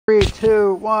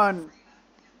1.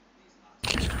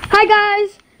 Hi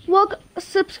guys,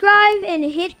 subscribe and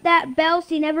hit that bell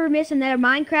so you never miss another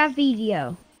Minecraft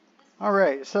video.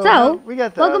 Alright, so we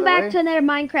got that welcome back to another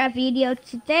Minecraft video.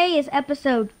 Today is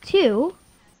episode 2.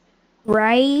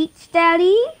 Right,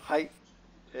 Daddy? Hi.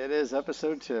 It is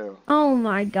episode 2. Oh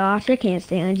my gosh, I can't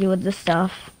stand you with this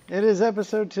stuff. It is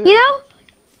episode 2. You know,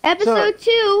 episode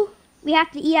 2, we have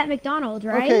to eat at McDonald's,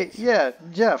 right? Okay, yeah,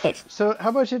 Jeff. So how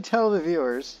about you tell the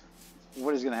viewers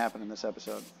what is going to happen in this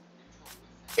episode?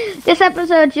 This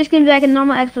episode is just going to be like a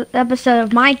normal episode of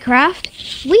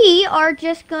Minecraft. We are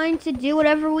just going to do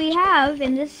whatever we have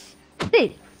in this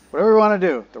thing. Whatever we want to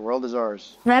do. The world is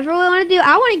ours. Whatever we want to do.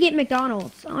 I want to get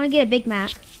McDonald's. I want to get a Big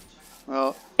Mac.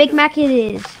 Well, Big Mac it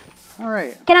is.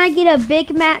 Alright. Can I get a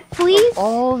Big Mac, please? Of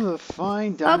all the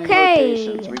fine dining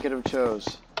locations we could have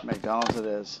chose, McDonald's it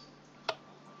is.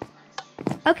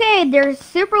 Okay, they're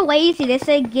super lazy. They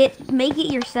say make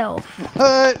it yourself.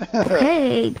 What?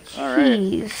 Hey,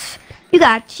 jeez. Right. You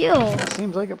got chill.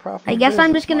 Seems like a profitable I guess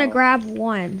I'm just gonna grab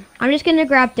one. I'm just gonna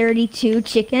grab 32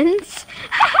 chickens.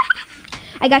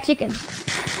 I got chicken.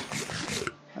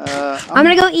 I'm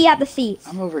gonna go eat at the seats.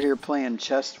 I'm over here playing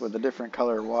chess with the different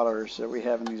color waters that we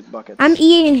have in these buckets. I'm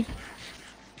eating.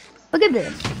 Look at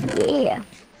this. Yeah.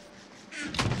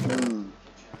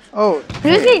 Oh. I'm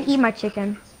just gonna eat my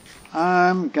chicken.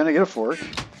 I'm gonna get a fork.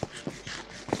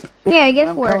 Yeah, get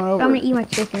a fork. I'm gonna eat my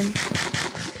chicken.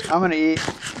 I'm gonna eat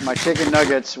my chicken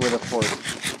nuggets with a fork.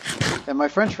 And my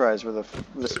french fries with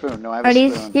a spoon. No, I have a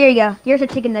spoon. Here you go. Here's the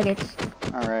chicken nuggets.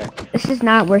 Alright. This is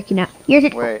not working out. Here's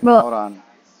it. Wait, hold on.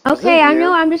 Okay, I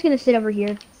know. I'm just gonna sit over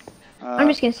here. I'm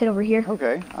just gonna sit over here.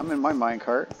 Okay, I'm in my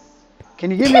minecart.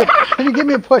 Can you give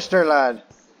me a push there, lad?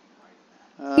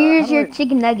 Here's your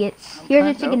chicken nuggets. Here's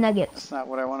your chicken nuggets. That's not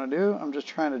what I want to do. I'm just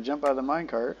trying to jump out of the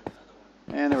minecart.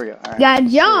 And there we go. All right. You gotta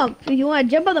jump. If you want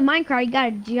to jump out of the minecart, you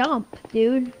gotta jump,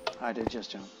 dude. I did just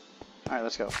jump. All right,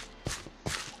 let's go.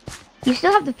 You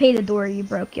still have to pay the door you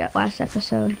broke last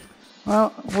episode.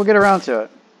 Well, we'll get around to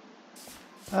it.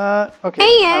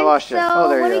 Okay, and I lost you. Oh,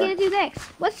 there you are. what are we gonna do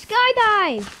next? Let's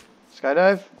skydive.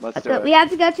 Skydive? Let's do it. We have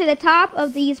to go to the top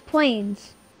of these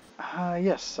planes.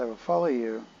 Yes, I will follow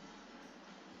you.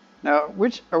 Now,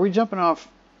 which are we jumping off?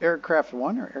 Aircraft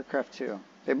 1 or Aircraft 2?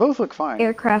 They both look fine.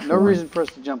 Aircraft 1. No reason for us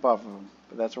to jump off of them,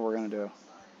 but that's what we're gonna do.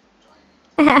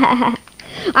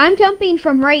 I'm jumping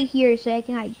from right here so I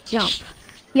can jump.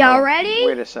 Y'all ready?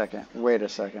 Wait a second. Wait a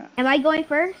second. Am I going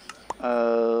first?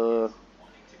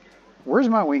 Where's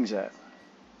my wings at?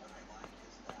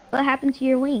 What happened to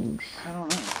your wings? I don't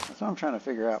know. That's what I'm trying to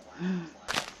figure out.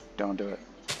 Don't do it.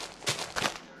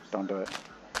 Don't do it.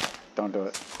 Don't do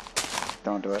it.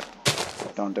 Don't do it.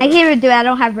 Don't do it. I can't even do it. I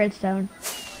don't have redstone.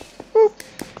 Boop.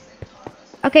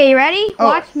 Okay, you ready? Oh,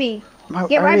 watch me.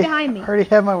 Get right behind me. I already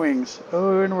have my wings.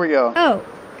 Oh, and we go. Oh.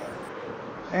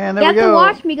 And there we go. You have to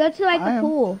watch me. Go to the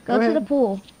pool. Go to the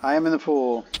pool. I am in the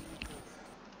pool.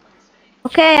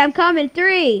 Okay, I'm coming.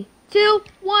 3, 2,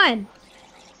 1.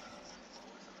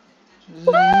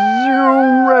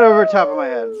 Right over top of my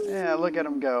head. Yeah, look at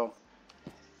him go.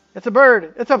 It's a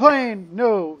bird. It's a plane.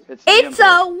 No, it's a Jeff.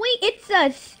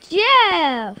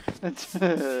 It's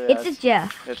a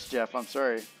Jeff. It's Jeff. I'm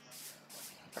sorry.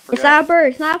 It's not a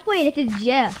bird. It's not a plane. It's a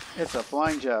Jeff. It's a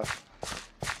flying Jeff.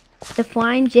 The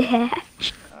flying Jeff.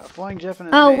 Flying Jeff and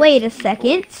his Oh, mates. wait a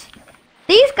second.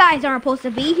 These guys aren't supposed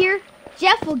to be here.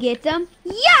 Jeff will get them.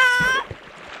 Yeah.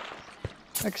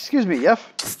 Excuse me,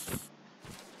 Jeff.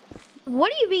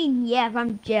 What do you mean, Jeff?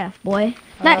 I'm Jeff, boy.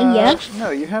 Not Jeff. No,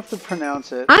 you have to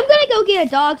pronounce it. I'm gonna go get a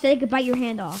dog so they can bite your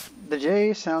hand off. The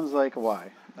J sounds like a Y.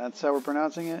 That's how we're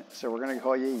pronouncing it. So we're gonna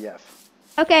call you Jeff.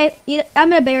 Okay, I'm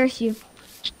gonna embarrass you.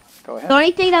 Go ahead. The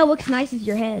only thing that looks nice is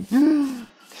your head.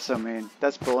 So mean.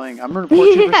 That's bullying. I'm gonna report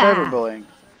you for cyberbullying.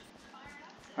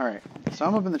 All right. So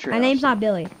I'm up in the tree. My name's not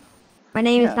Billy. My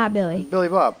name is not Billy. Billy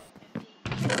Bob.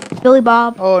 Billy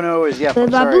Bob. Oh no, it was Jeff. Billy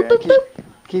I'm Bob. sorry. Boop, boop, boop.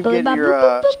 Keep Billy getting Bob, your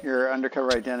boop, boop, boop. your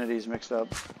undercover identities mixed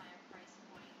up.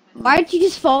 Why did you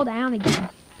just fall down again?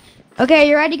 Okay,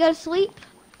 you ready to go to sleep?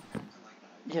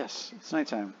 Yes, it's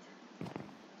nighttime.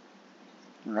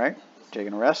 All right,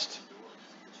 taking a rest.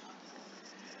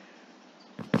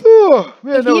 Oh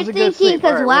man, that was a good sleep.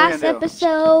 Because last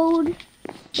episode,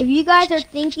 if you guys are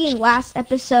thinking last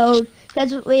episode,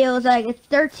 because it was like a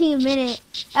 13-minute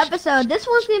episode, this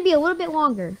one's gonna be a little bit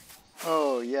longer.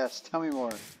 Oh yes, tell me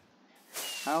more.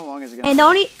 How long is it gonna? And the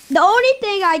only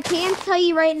thing I can tell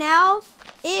you right now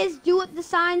is do what the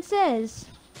sign says.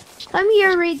 Come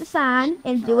here, read the sign,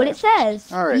 and do what it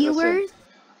says. All right, viewers.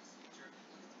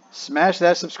 Smash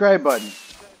that subscribe button.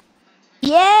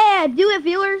 Yeah, do it,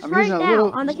 viewers, I'm right using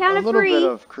now. On the count of a little bit 3,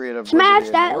 of creative smash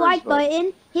wizardry that in like words, but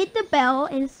button, hit the bell,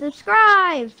 and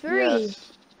subscribe. 3,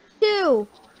 yes. 2,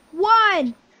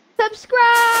 1, subscribe!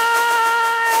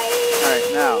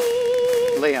 Alright, now,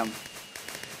 Liam,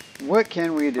 what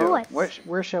can we do? What?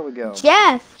 Where shall we go?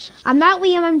 Jeff. I'm not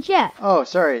Liam, I'm Jeff. Oh,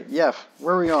 sorry, Yef.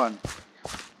 Where are we going?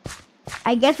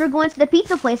 I guess we're going to the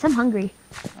pizza place. I'm hungry.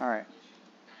 Alright.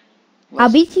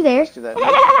 I'll beat you there. Let's do that.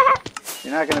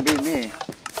 You're not going to beat me.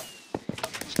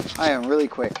 I am really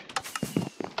quick.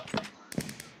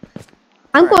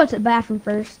 I'm going to the bathroom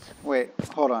first. Wait,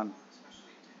 hold on.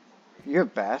 You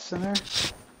have baths in there?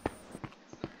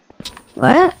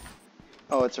 What?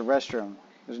 Oh, it's a restroom.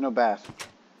 There's no bath.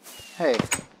 Hey,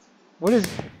 what is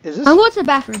this? I'm going to the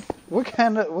bathroom. What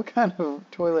kind of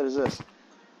toilet is this?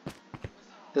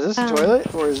 Is this a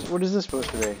toilet, or what is this supposed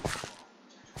to be?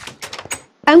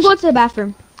 I'm going to the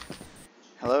bathroom.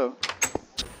 Hello?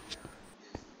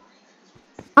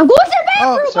 I'm going to the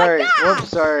bathroom! Oh, sorry. My God! Whoops,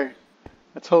 sorry.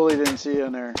 I totally didn't see you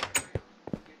in there.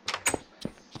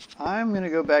 I'm going to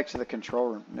go back to the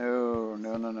control room.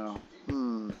 No.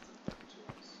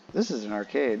 This is an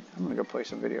arcade. I'm going to go play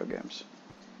some video games.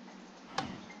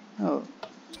 Oh.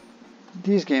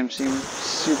 These games seem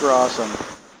super awesome.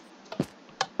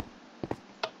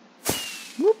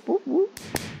 Whoop, whoop, whoop.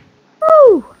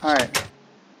 Woo! Alright.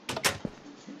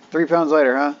 3 pounds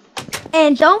later, huh?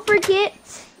 And don't forget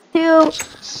to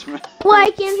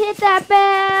like and hit that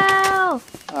bell!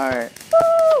 Alright.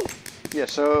 Woo! Yeah,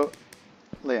 so,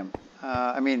 Liam.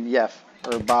 I mean, Yef.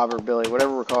 Or Bob or Billy,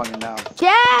 whatever we're calling him now.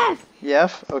 Jeff!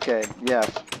 Yef? Okay,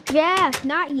 Yef. Jeff,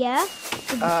 not Yef.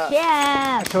 It's I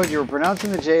Jeff. told you, we're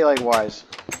pronouncing the J like wise.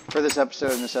 For this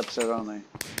episode and this episode only.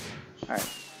 Alright.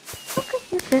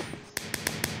 Okay.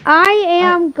 I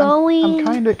am going... I'm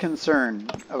kind of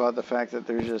concerned about the fact that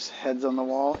there's just heads on the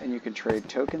wall and you can trade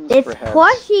tokens It's for heads.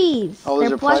 plushies. Oh, those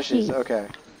They're are plushies. Okay.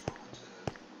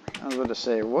 I was about to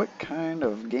say, what kind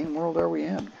of game world are we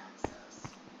in?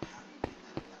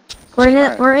 We're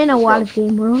in a let's lot go. of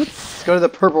game worlds. Let's go to the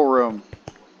purple room.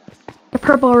 The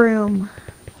purple room.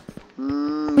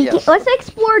 Yes. Let's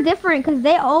explore different, because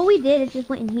all we did is just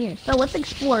went in here. So let's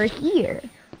explore here.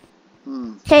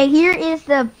 Okay, here is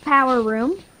the power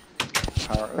room.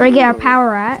 Where we get our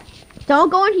power at. Don't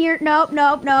go in here. Nope.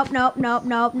 Let's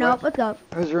go.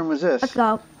 Whose room was this? Let's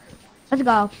go.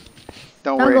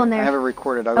 Don't Don't worry, go in there. I have it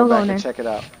recorded. I'll Don't go go back in and there. check it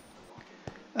out.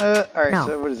 Alright, No.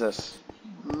 so what is this?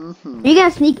 You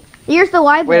gonna sneak? Here's the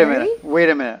library. Wait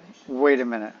a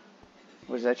minute.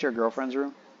 Was that your girlfriend's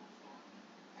room?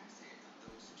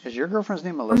 Is your girlfriend's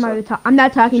name Alyssa? I'm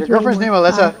not talking Is to your you girlfriend's name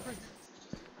anymore. Alyssa?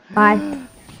 Bye.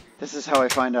 This is how I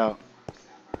find out.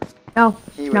 No.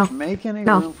 He was making a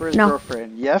room for his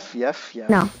girlfriend. Yef.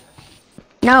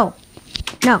 No.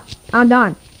 I'm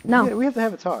done. No. We have to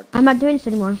have a talk. I'm not doing this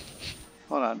anymore.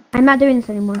 Hold on. I'm not doing this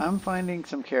anymore. I'm finding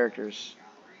some characters.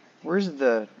 Where's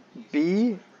the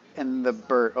bee and the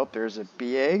bird? Oh, there's a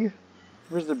bee egg.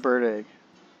 Where's the bird egg?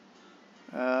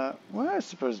 Well, I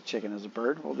suppose a chicken is a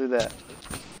bird. We'll do that.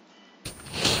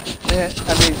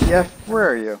 Yeah, where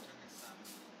are you?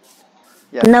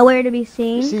 Yeah. Nowhere to be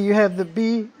seen. You see, you have the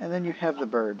bee, and then you have the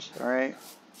birds, alright?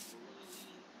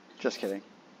 Just kidding.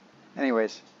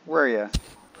 Anyways, where are you?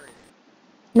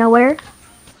 Nowhere.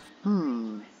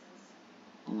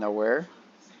 Nowhere.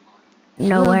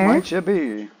 Nowhere. Where might you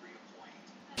be?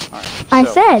 Alright, I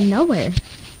so, said nowhere.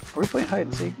 are we playing hide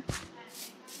and seek?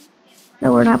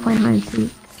 No, we're not playing hide and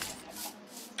seek.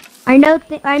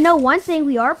 I know one thing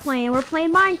we are playing. We're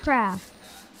playing Minecraft.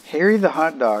 Harry the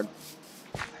hot dog.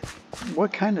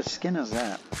 What kind of skin is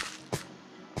that?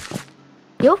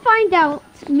 You'll find out.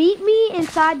 Meet me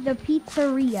inside the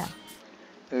pizzeria.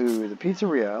 Ooh, the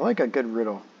pizzeria. I like a good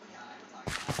riddle.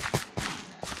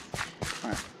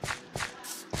 Alright.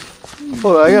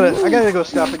 Hold on, I gotta go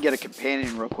stop and get a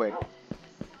companion real quick.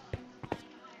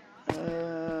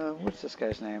 What's this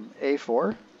guy's name?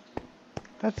 A4?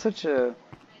 That's such a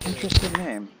interesting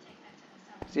name.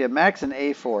 So yeah, Max and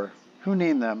A4. Who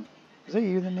named them? Is that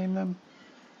you that named them?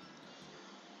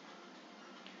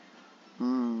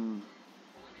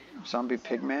 Zombie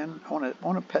pigman? I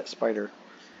want a pet spider.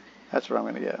 That's what I'm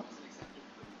gonna get.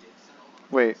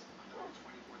 Wait.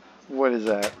 What is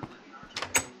that?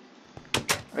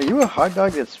 Are you a hot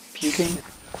dog that's puking?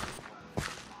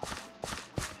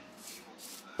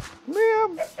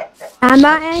 Liam! I'm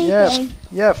not anything.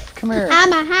 Yef, come here.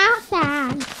 I'm a hot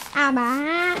dog. I'm a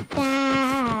hot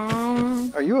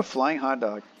dog. Are you a flying hot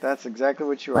dog? That's exactly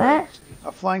what you are. What?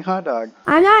 A flying hot dog.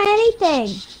 I'm not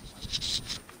anything.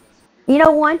 You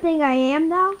know one thing I am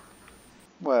though?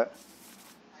 What?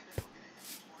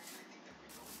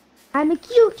 I'm a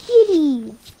cute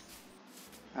kitty.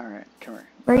 All right, come here.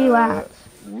 Where are you at?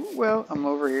 Well, I'm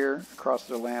over here across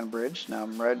the land bridge. Now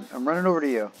I'm running over to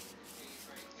you.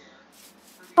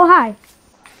 Oh, hi.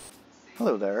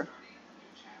 Hello there.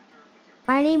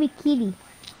 My name is Kitty.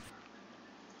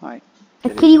 Hi. A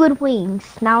kitty with wings.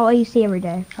 Not what you see every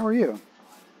day. How are you?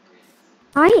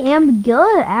 I am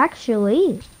good,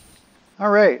 actually. All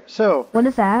right, so. What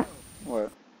is that? What?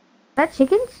 Is that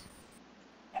chickens?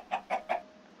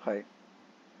 Hi.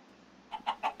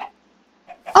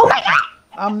 Oh my god!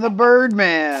 I'm the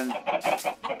Birdman.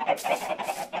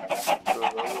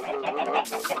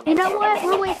 You know what?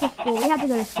 We're waiting for school. We have to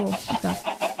go to school. Let's go.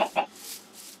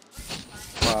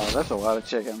 Wow, that's a lot of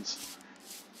chickens.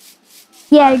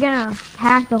 Yeah, you're gonna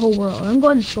hack the whole world. I'm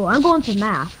going to school. I'm going to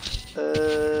math.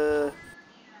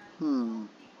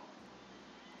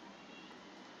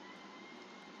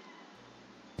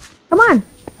 Come on.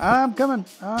 I'm coming.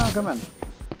 I'm coming.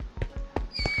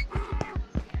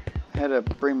 I had to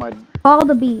bring my Follow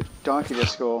the beat. donkey to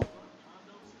school.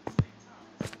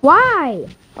 Why?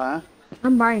 Huh?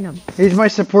 I'm buying them. He's my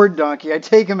support donkey. I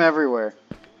take him everywhere.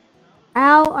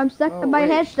 Ow, I'm stuck. Oh, my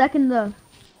wait. head's stuck in the...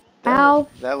 Ow.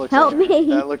 That looks Help like me.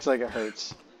 That looks like it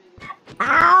hurts.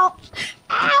 Ow.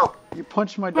 Ow. You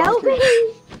punched my Help donkey.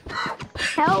 me.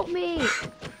 Help me.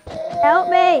 Help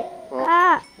me. Oh,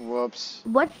 Ah. whoops.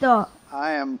 What the?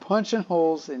 I am punching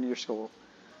holes in your skull.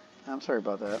 I'm sorry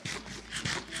about that.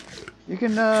 You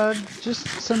can just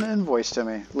send an invoice to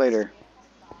me later.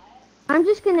 I'm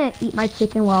just gonna eat my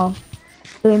chicken while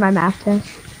doing my math test.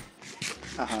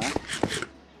 Uh-huh.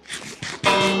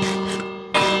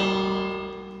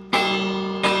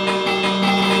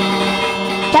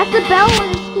 That's the bell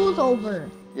when the school's over.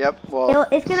 Yep, well...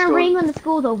 It's gonna ring when the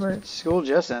school's over. School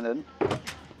just ended.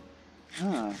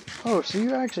 Huh. Oh, so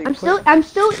you actually I'm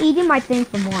still eating my thing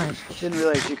from lunch. Didn't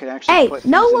realize you could actually Hey, put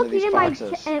no things into looking these in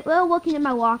boxes. no looking in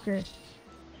my locker. Is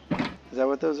that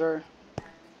what those are?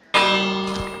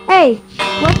 Hey,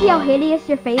 wanna see how hideous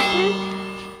your face is?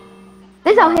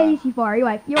 This is how hideous you are. You're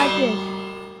like this.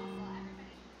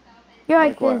 You're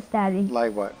like this, Daddy.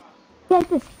 Like what? Like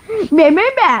this. Remember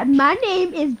that? My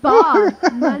name is Bob.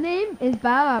 My name is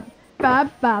Bob.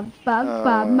 Bob.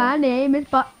 My name is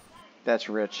Bob. That's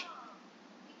rich.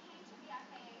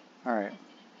 Alright.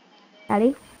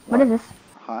 Daddy, what is this?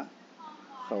 Huh?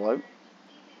 Hello?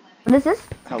 What is this?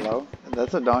 Hello?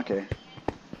 That's a donkey.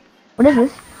 What is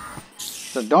this?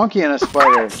 It's a donkey and a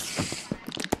spider.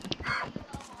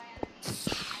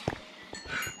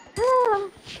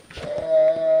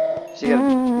 So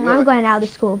I'm going out of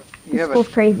school. This school's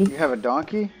crazy. You have a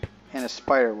donkey and a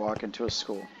spider walk into a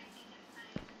school.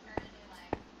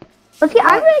 Let's get.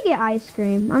 I'm gonna get ice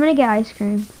cream. I'm gonna get ice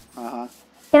cream. Uh-huh.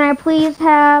 Can I please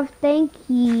have? Thank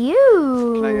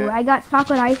you. I got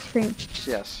chocolate ice cream.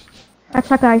 Yes. That's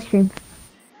chocolate ice cream.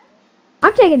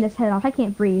 I'm taking this head off. I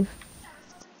can't breathe.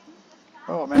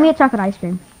 Oh man. Let me get chocolate ice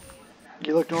cream.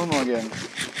 You look normal again.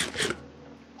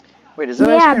 Wait, is that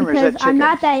ice cream or is that chicken? I'm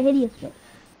not that hideous.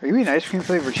 Are you eating ice cream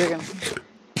flavored chicken?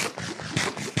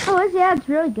 Oh, it's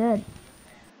really good.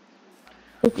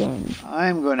 Chicken.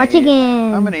 I'm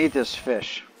gonna eat this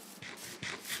fish.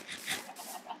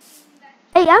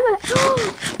 Hey, I'm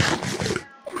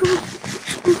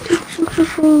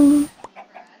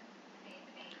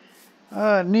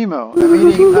a Nemo.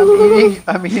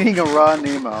 I'm eating a raw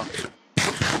Nemo.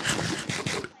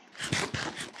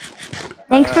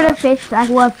 Thanks for the fish. I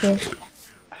love fish.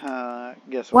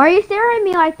 Guess what? Why are you staring at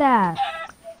me like that?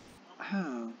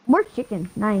 Oh. More chicken.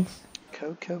 Nice.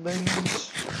 Cocoa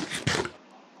beans.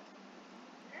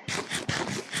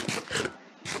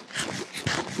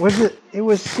 Was it? It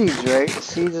was seeds, right?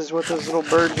 Seeds is what those little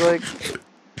birds like.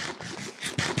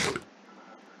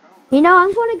 You know,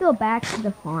 I'm going to go back to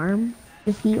the farm.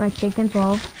 Just eat my chickens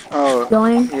while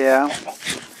going. Yeah.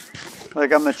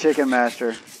 Like I'm the chicken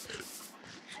master.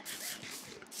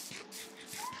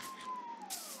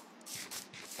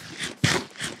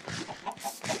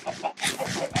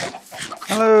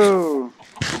 Hello.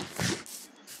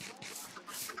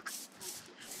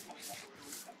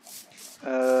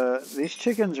 These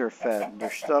chickens are fed.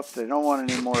 They're stuffed. They don't want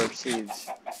any more seeds.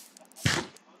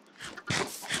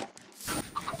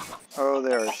 Oh,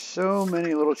 there are so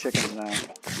many little chickens now.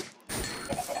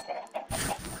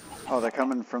 Oh, they're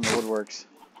coming from the woodworks.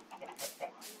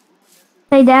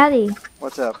 Hey, Daddy.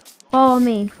 What's up? Follow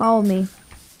me. Follow me.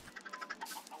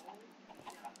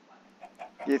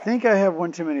 Do you think I have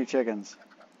one too many chickens?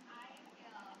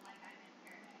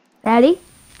 Daddy?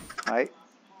 Hi.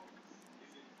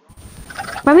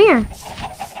 Come here.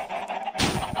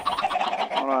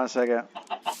 Hold on a second.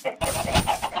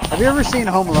 Have you ever seen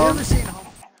Home Alone?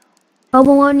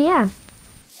 Mobile one, yeah.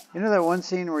 You know that one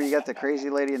scene where you got the crazy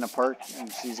lady in the park and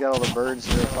she's got all the birds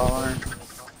that are following her?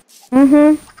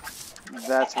 Mm-hmm.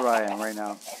 That's where I am right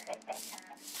now.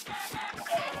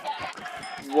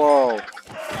 Whoa.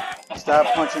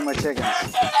 Stop punching my chickens.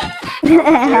 How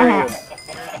dare you?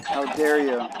 How dare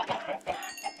you?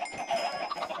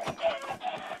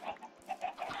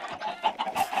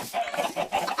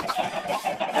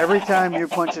 Every time you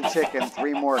punch a chicken,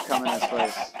 3 more come in his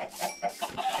face.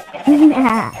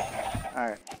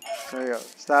 Alright, there you go.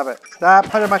 Stop it. Stop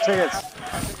punching my chickens.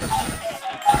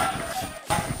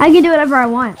 I can do whatever I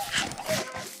want.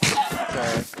 That's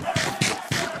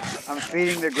alright. I'm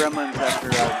feeding the gremlins after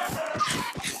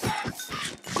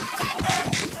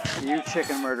you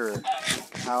chicken murderer.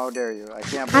 How dare you? I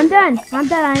can't believe I'm done. I'm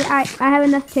done. I have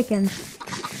enough chickens.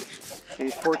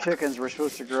 These poor chickens were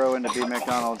supposed to grow into be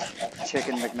McDonald's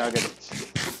chicken McNuggets.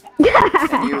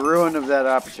 And you ruined that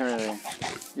opportunity.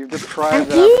 You've deprived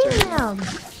that opportunity. Them.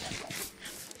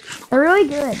 They're really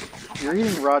good. You're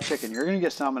eating raw chicken. You're going to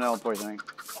get salmonella poisoning.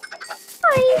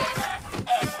 Hi.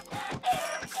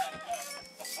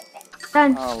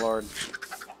 Done. Oh, Lord.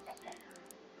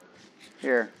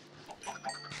 Here.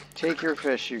 Take your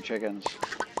fish, you chickens.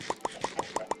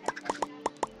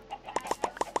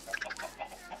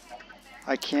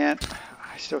 I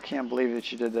still can't believe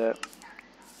that you did that.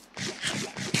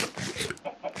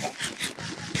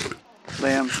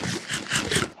 Liam,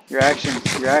 your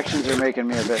actions are making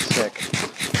me a bit sick.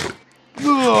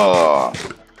 Ugh.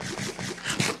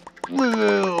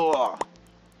 Ugh.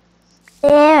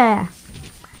 Yeah.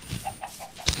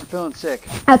 I'm feeling sick.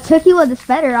 I'll tick you with a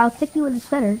sweater. I'll tick you with a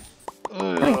sweater.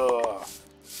 Ugh.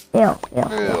 Ew.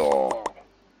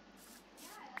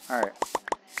 Alright.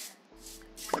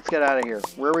 Let's get out of here.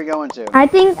 Where are we going to?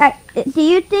 Do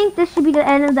you think this should be the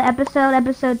end of the episode,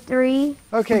 episode 3?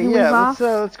 Okay, yeah,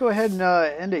 let's go ahead and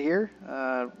end it here.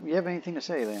 You have anything to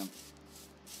say, Liam?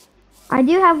 I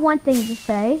do have one thing to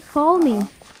say. Follow me.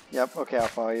 Yep, okay, I'll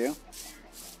follow you.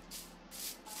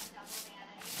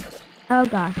 Oh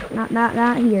gosh,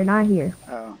 not here, not here.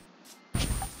 Uh-oh.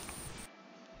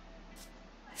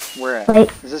 Where at?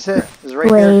 Wait. Is this it? Is it right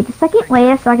there? Wait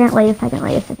a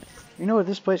second. You know what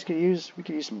this place could use? We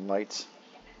could use some lights.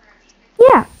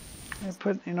 Yeah. And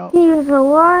put, There's a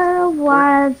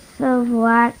lots of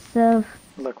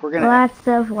Look, lots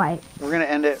of lights. We're gonna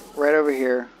end it right over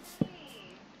here,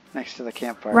 next to the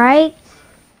campfire. Right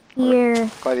here.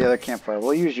 By the other campfire.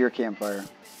 We'll use your campfire.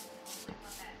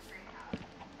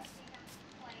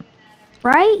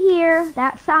 Right here,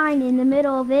 that sign in the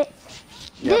middle of it.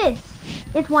 Yep.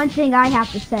 This is one thing I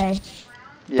have to say.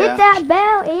 Yeah. Hit that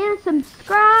bell and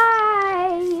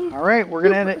subscribe. All right, we're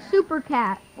gonna end it. Super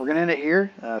Cat. We're gonna end it here.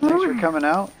 Thanks for coming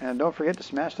out, and don't forget to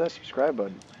smash that subscribe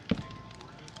button.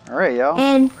 All right, y'all.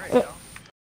 And